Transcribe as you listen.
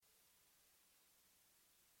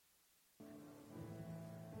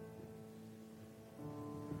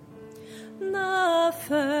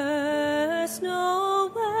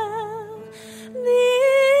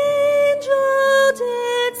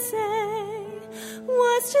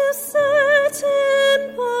to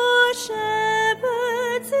certain poor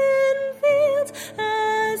shepherds in fields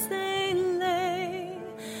as they lay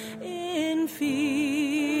in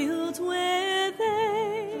fields where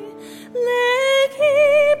they lay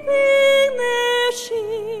keeping their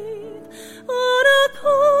sheep on a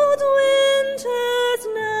cold winter's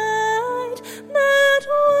night that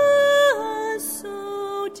was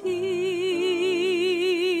so deep.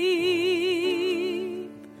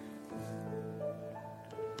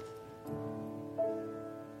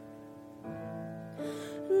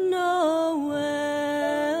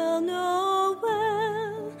 Noel,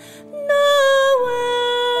 Noel, Noel,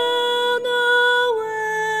 Noel.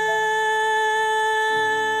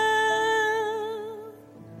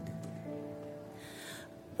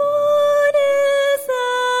 Born is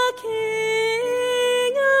the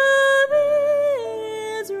King of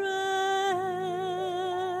Israel.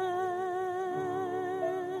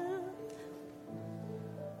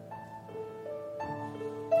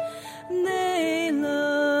 They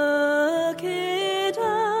looked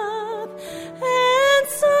up and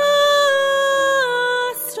saw a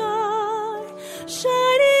star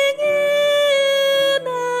shining in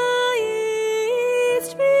the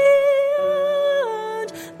east beyond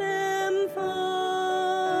them far.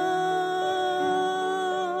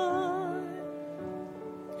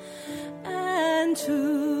 And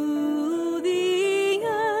to the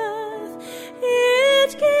earth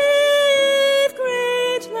it gave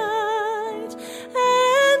great light,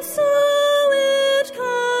 and so it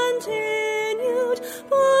continued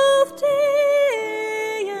both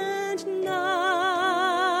day and night.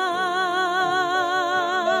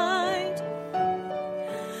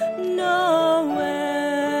 Noel,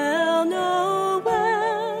 Noel,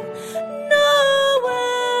 Noel,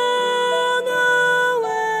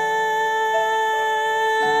 Noel.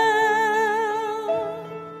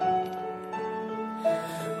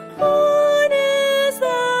 Born is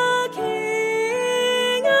the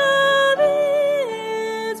King of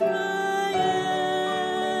Israel.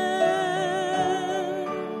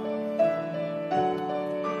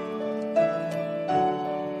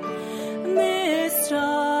 This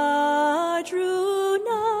star drew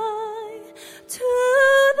nigh to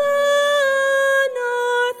the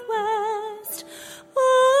northwest,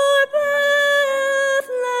 o'er Bethlehem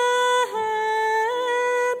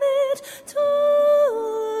it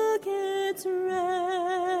took its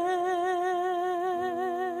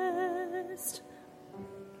rest.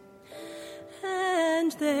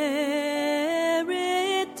 And there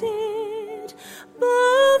it did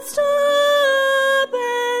both stop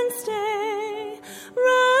and stay,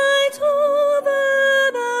 right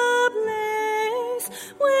over the place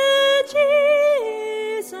where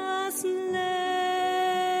Jesus lay.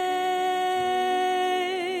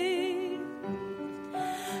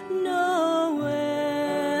 Noel,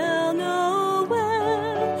 Noel,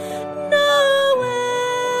 Noel,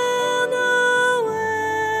 Noel.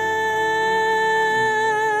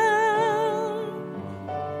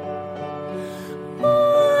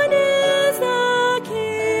 Born is the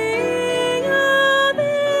King of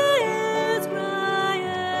Israel.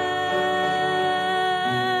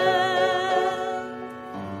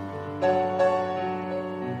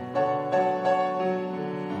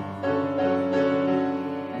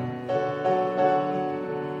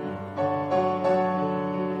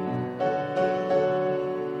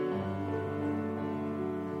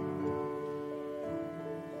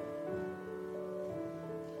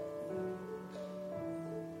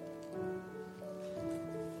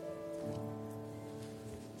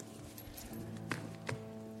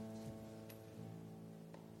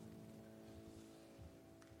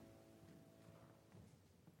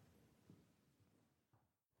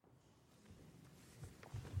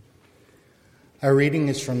 Our reading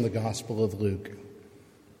is from the Gospel of Luke.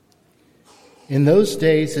 In those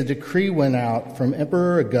days, a decree went out from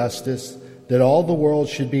Emperor Augustus that all the world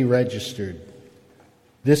should be registered.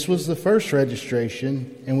 This was the first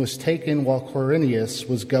registration and was taken while Quirinius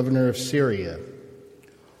was governor of Syria.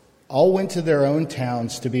 All went to their own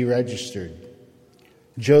towns to be registered.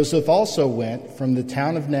 Joseph also went from the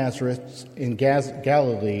town of Nazareth in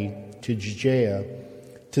Galilee to Judea,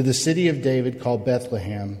 to the city of David called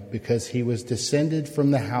Bethlehem, because he was descended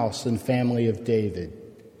from the house and family of David.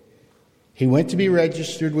 He went to be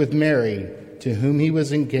registered with Mary, to whom he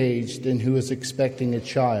was engaged and who was expecting a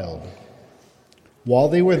child. While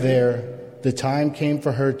they were there, the time came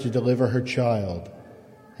for her to deliver her child,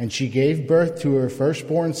 and she gave birth to her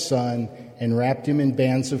firstborn son and wrapped him in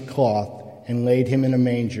bands of cloth and laid him in a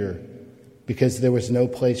manger, because there was no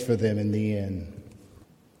place for them in the inn.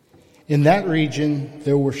 In that region,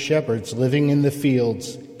 there were shepherds living in the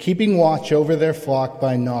fields, keeping watch over their flock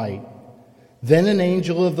by night. Then an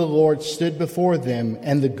angel of the Lord stood before them,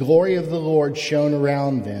 and the glory of the Lord shone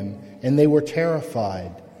around them, and they were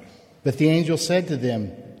terrified. But the angel said to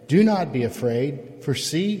them, "Do not be afraid, for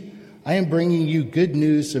see, I am bringing you good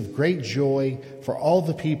news of great joy for all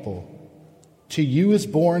the people. To you is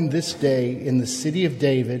born this day in the city of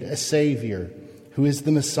David a Savior, who is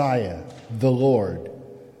the Messiah, the Lord.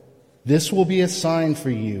 This will be a sign for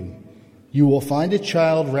you. You will find a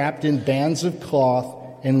child wrapped in bands of cloth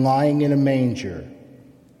and lying in a manger."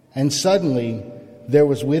 And suddenly there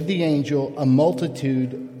was with the angel a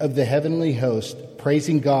multitude of the heavenly host,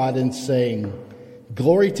 praising God and saying,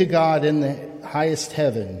 "Glory to God in the highest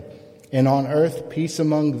heaven, and on earth peace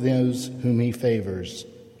among those whom he favors."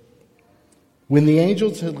 When the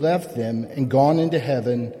angels had left them and gone into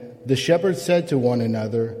heaven, the shepherds said to one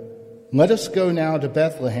another, "Let us go now to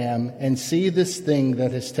Bethlehem and see this thing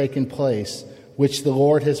that has taken place, which the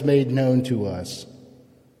Lord has made known to us."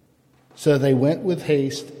 So they went with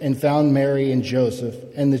haste and found Mary and Joseph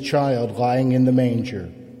and the child lying in the manger.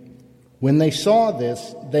 When they saw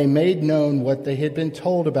this, they made known what they had been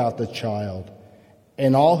told about the child,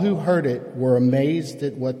 and all who heard it were amazed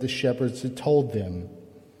at what the shepherds had told them.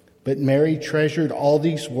 But Mary treasured all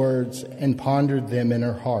these words and pondered them in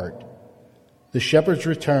her heart. The shepherds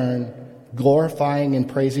returned, glorifying and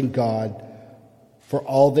praising God for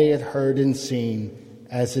all they had heard and seen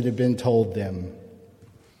as it had been told them.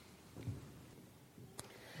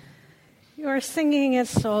 Your singing is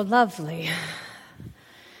so lovely.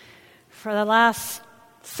 For the last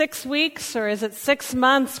 6 weeks, or is it 6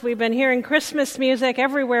 months, we've been hearing Christmas music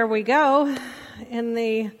everywhere we go, in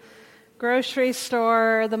the grocery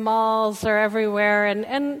store, the malls are everywhere, and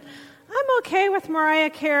I'm okay with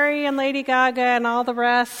Mariah Carey and Lady Gaga and all the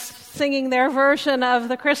rest singing their version of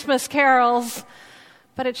the Christmas carols,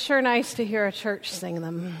 but it's sure nice to hear a church sing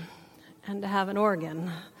them and to have an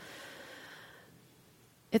organ.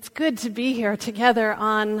 It's good to be here together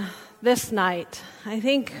on this night. I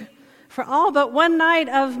think for all but one night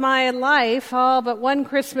of my life, all but one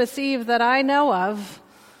Christmas Eve that I know of,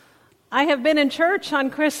 I have been in church on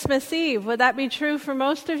Christmas Eve. Would that be true for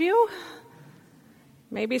most of you?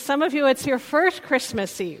 Maybe some of you, it's your first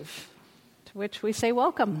Christmas Eve, to which we say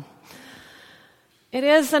welcome. It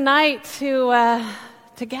is a night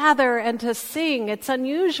to gather and to sing. It's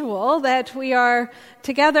unusual that we are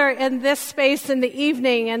together in this space in the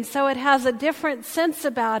evening, and so it has a different sense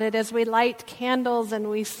about it as we light candles and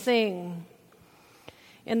we sing.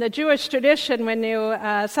 In the Jewish tradition, when you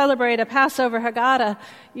celebrate a Passover Haggadah,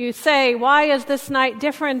 you say, "Why is this night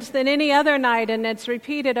different than any other night?" And it's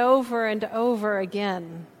repeated over and over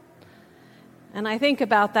again. And I think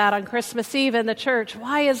about that on Christmas Eve in the church.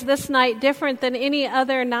 Why is this night different than any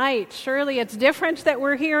other night? Surely it's different that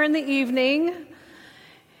we're here in the evening.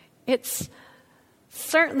 It's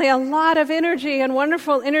certainly a lot of energy and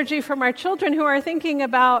wonderful energy from our children who are thinking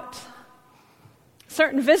about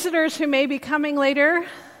certain visitors who may be coming later.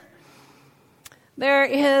 There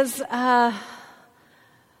is a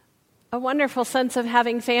wonderful sense of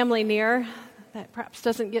having family near that perhaps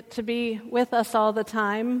doesn't get to be with us all the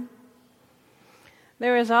time.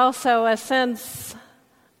 There is also a sense,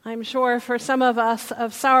 I'm sure for some of us,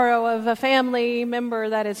 of sorrow of a family member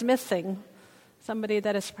that is missing, somebody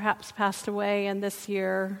that has perhaps passed away in this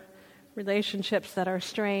year, relationships that are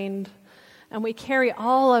strained. And we carry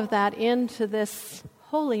all of that into this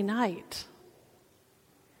holy night.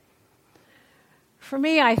 For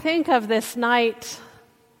me, I think of this night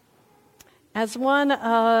as one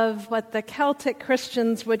of what the Celtic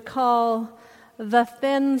Christians would call the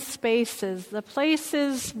thin spaces, the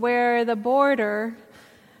places where the border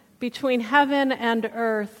between heaven and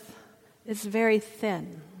earth is very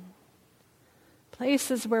thin.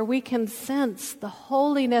 Places where we can sense the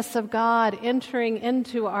holiness of God entering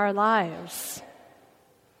into our lives.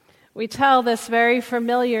 We tell this very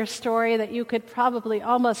familiar story that you could probably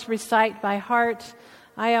almost recite by heart.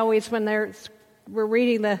 I always, when we're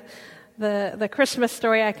reading the Christmas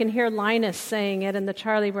story, I can hear Linus saying it in the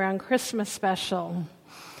Charlie Brown Christmas special.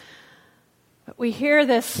 But we hear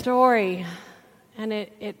this story, and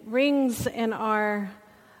it rings in our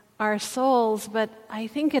souls, but I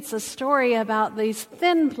think it's a story about these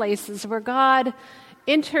thin places where God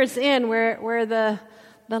enters in, where the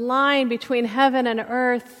line between heaven and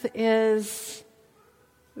earth is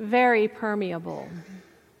very permeable.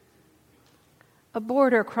 A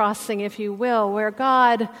border crossing, if you will, where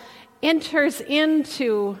God enters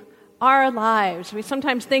into our lives. We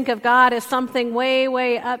sometimes think of God as something way,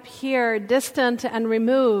 way up here, distant and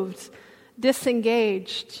removed,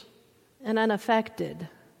 disengaged and unaffected.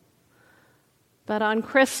 But on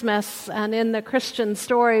Christmas and in the Christian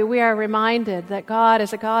story, we are reminded that God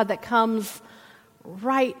is a God that comes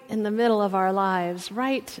right in the middle of our lives,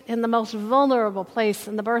 right in the most vulnerable place,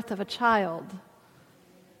 in the birth of a child.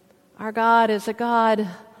 Our God is a God,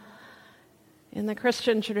 in the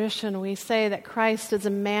Christian tradition, we say that Christ is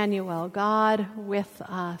Emmanuel, God with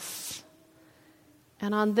us.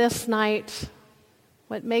 And on this night,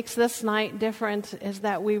 what makes this night different is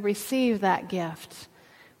that we receive that gift.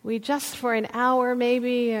 We just for an hour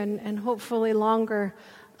maybe, and hopefully longer,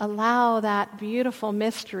 allow that beautiful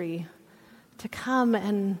mystery to come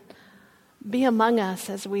and be among us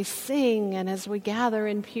as we sing and as we gather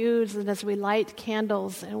in pews and as we light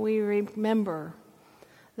candles, and we remember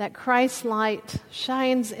that Christ's light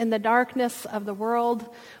shines in the darkness of the world.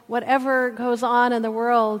 Whatever goes on in the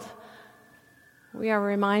world, we are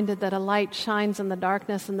reminded that a light shines in the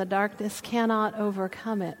darkness, and the darkness cannot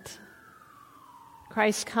overcome it.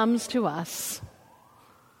 Christ comes to us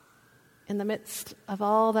in the midst of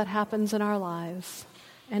all that happens in our lives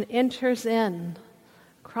and enters in,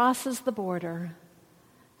 crosses the border,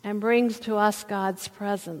 and brings to us God's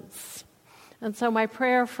presence. And so my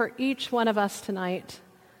prayer for each one of us tonight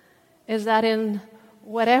is that in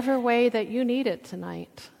whatever way that you need it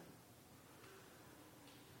tonight,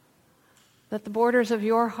 that the borders of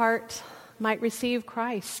your heart might receive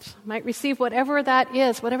Christ, might receive whatever that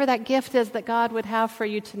is, whatever that gift is that God would have for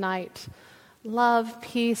you tonight. Love,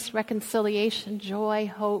 peace, reconciliation,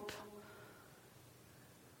 joy, hope.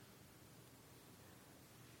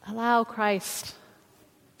 Allow Christ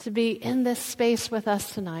to be in this space with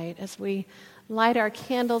us tonight. As we light our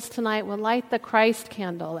candles tonight, we'll light the Christ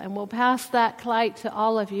candle, and we'll pass that light to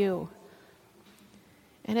all of you.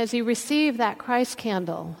 And as you receive that Christ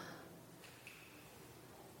candle,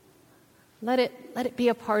 let it be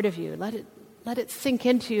a part of you. Let it sink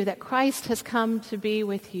into you that Christ has come to be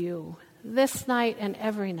with you this night and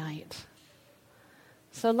every night.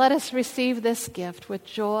 So let us receive this gift with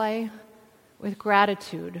joy, with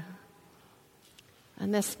gratitude.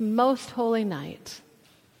 And this most holy night,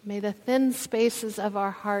 may the thin spaces of our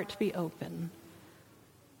heart be open,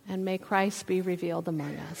 and may Christ be revealed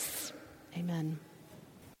among us. Amen.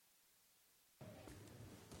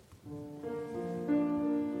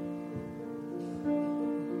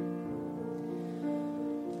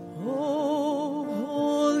 Oh,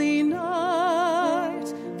 holy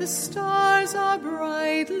night, the stars are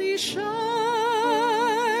brightly shining.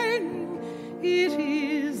 It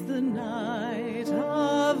is the night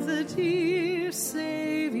of the dear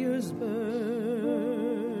Savior's birth.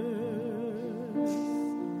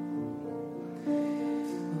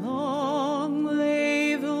 Long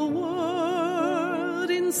lay the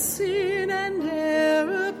world in sin and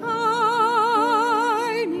error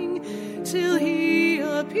pining, till he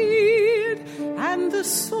appeared and the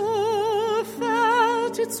soul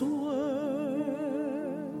felt its worth.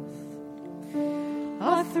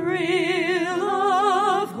 A thrill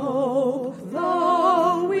of hope,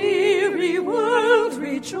 the weary world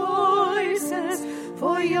rejoices,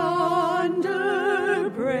 for yonder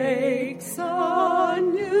breaks a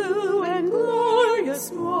new and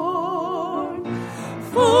glorious morn.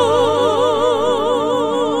 Fall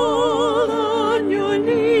on your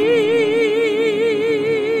knees,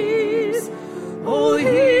 oh,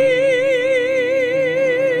 hear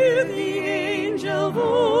the angel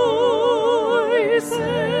voices,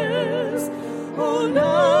 oh, night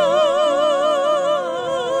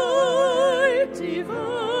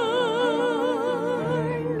divine,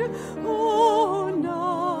 oh,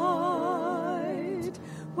 night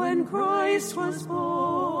when Christ was born.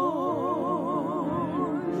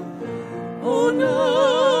 Oh, night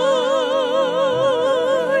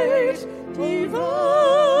divine,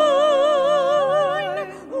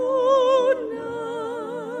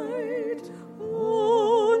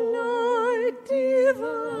 oh, night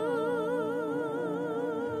divine.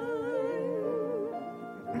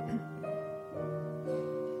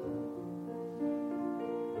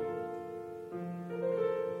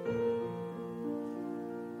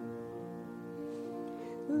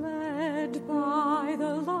 Led by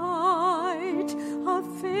the light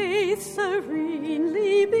of faith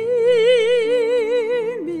serenely beaming,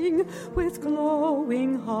 with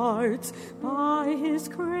glowing hearts by his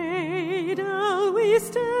cradle we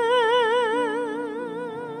stand.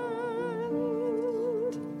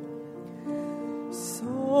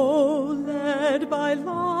 So led by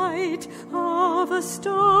light of a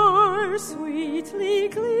star sweetly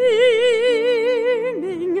gleaming,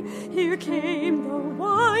 here came the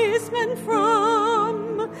wise men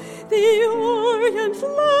from the Orient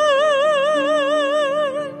land.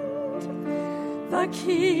 The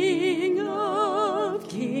King of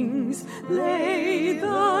Kings lay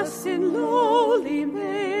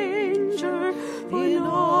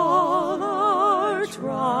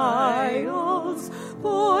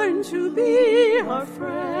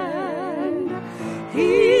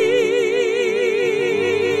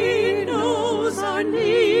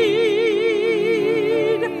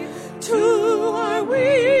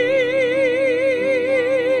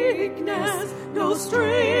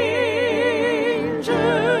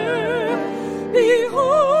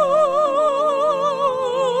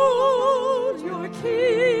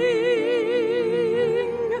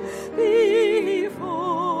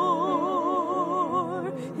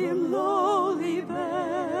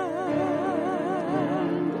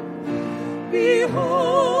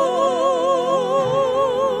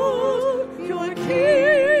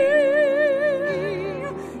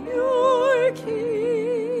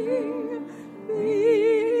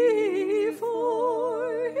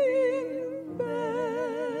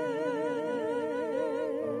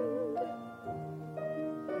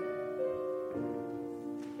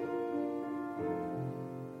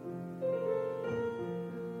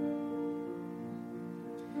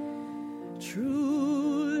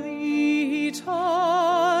Truly he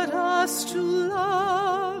taught us to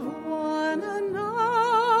love one another.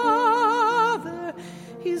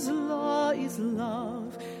 His law is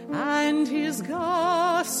love, and his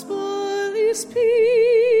gospel is peace.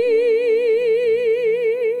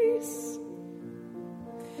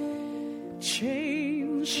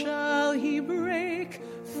 Chains shall he break,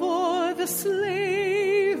 for the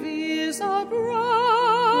slave is our brother,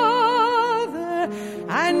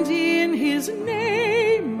 and in his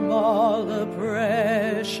name all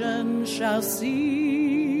oppression shall cease.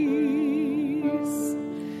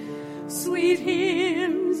 Sweet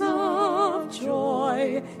hymns of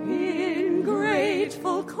joy in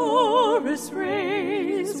grateful chorus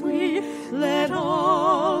raise we, let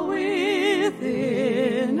all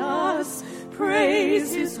within us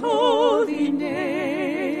praise his holy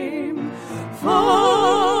name. Fall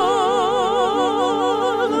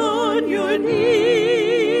on your knees,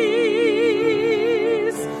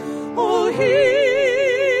 oh, hear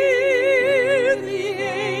the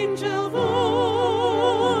angel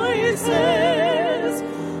voices,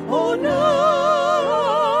 oh,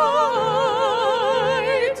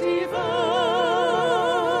 night divine,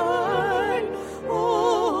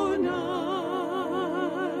 oh,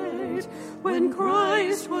 night when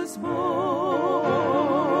Christ was born.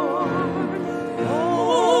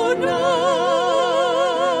 Oh, night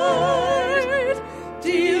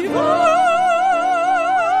divine,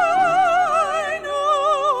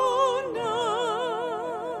 oh,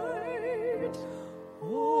 night,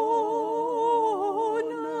 oh,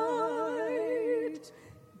 night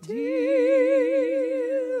divine.